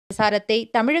பிரசாரத்தை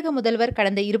தமிழக முதல்வர்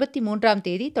கடந்த 23ஆம்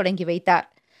தேதி தொடங்கி வைத்தார்.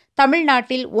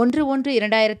 தமிழ்நாட்டில்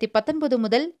 1/1/2019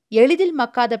 முதல் எளிதில்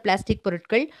மக்காத பிளாஸ்டிக்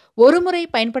பொருட்கள், ஒருமுறை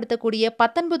பயன்படுத்தக்கூடிய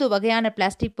 19 வகையான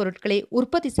பிளாஸ்டிக் பொருட்களை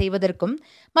உற்பத்தி செய்வதற்கும்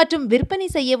மற்றும் விற்பனை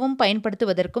செய்யவும்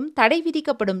பயன்படுத்துவதற்கும் தடை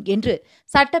விதிக்கப்படும் என்று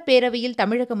சட்டப்பேரவையில்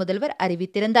தமிழக முதல்வர்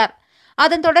அறிவித்திருந்தார்.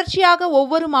 அதன் தொடர்ச்சியாக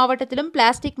ஒவ்வொரு மாவட்டத்திலும்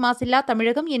பிளாஸ்டிக் மாசில்லா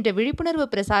தமிழகம் என்ற விழிப்புணர்வு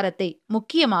பிரசாரத்தை,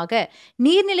 முக்கியமாக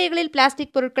நீர்நிலைகளில்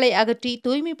பிளாஸ்டிக் பொருட்களை அகற்றி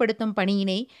தூய்மைப்படுத்தும்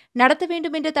பணியினை நடத்த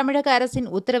வேண்டும் என்ற தமிழக அரசின்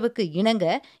உத்தரவுக்கு இணங்க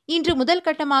இன்று முதல்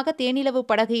கட்டமாக தேனிலவு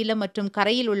படகு இல்லம் மற்றும்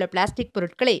கரையில் உள்ள பிளாஸ்டிக்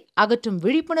பொருட்களை அகற்றும்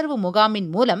விழிப்புணர்வு முகாமின்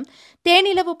மூலம்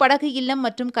தேனிலவு படகு இல்லம்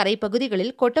மற்றும் கரை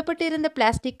பகுதிகளில் கொட்டப்பட்டிருந்த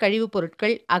பிளாஸ்டிக் கழிவுப்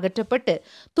பொருட்கள் அகற்றப்பட்டு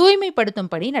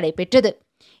தூய்மைப்படுத்தும் பணி நடைபெற்றது.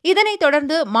 இதனைத்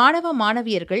தொடர்ந்து மாணவ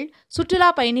மாணவியர்கள் சுற்றுலா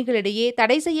பயணிகளிடையே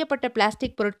தடை செய்யப்பட்ட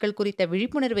பிளாஸ்டிக் பொருட்கள் குறித்த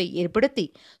விழிப்புணர்வை ஏற்படுத்தி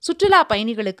சுற்றுலா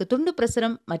பயணிகளுக்கு துண்டு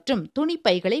பிரசுரம் மற்றும்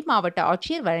துணிப்பைகளை மாவட்ட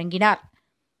ஆட்சியர் வழங்கினார்.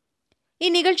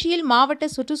 இந்நிகழ்ச்சியில் மாவட்ட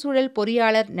சுற்றுச்சூழல்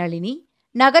பொறியாளர் நளினி,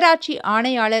 நகராட்சி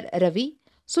ஆணையாளர் ரவி,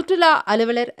 சுற்றுலா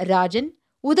அலுவலர் ராஜன்,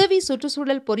 உதவி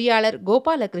சுற்றுச்சூழல் பொறியாளர்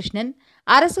கோபாலகிருஷ்ணன்,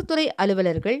 அரசு துறை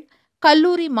அலுவலர்கள்,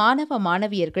 கல்லூரி மாணவ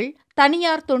மாணவியர்கள்,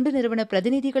 தனியார் தொண்டு நிறுவன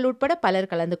பிரதிநிதிகள் உட்பட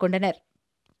பலர் கலந்து கொண்டனர்.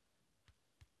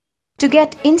 To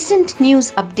get instant news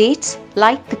updates,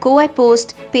 like the Kowai Post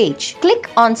page. Click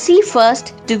on See First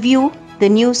to view the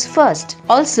news first.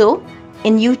 Also,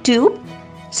 in YouTube,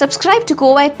 subscribe to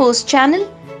Kowai Post channel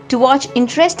to watch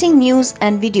interesting news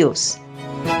and videos.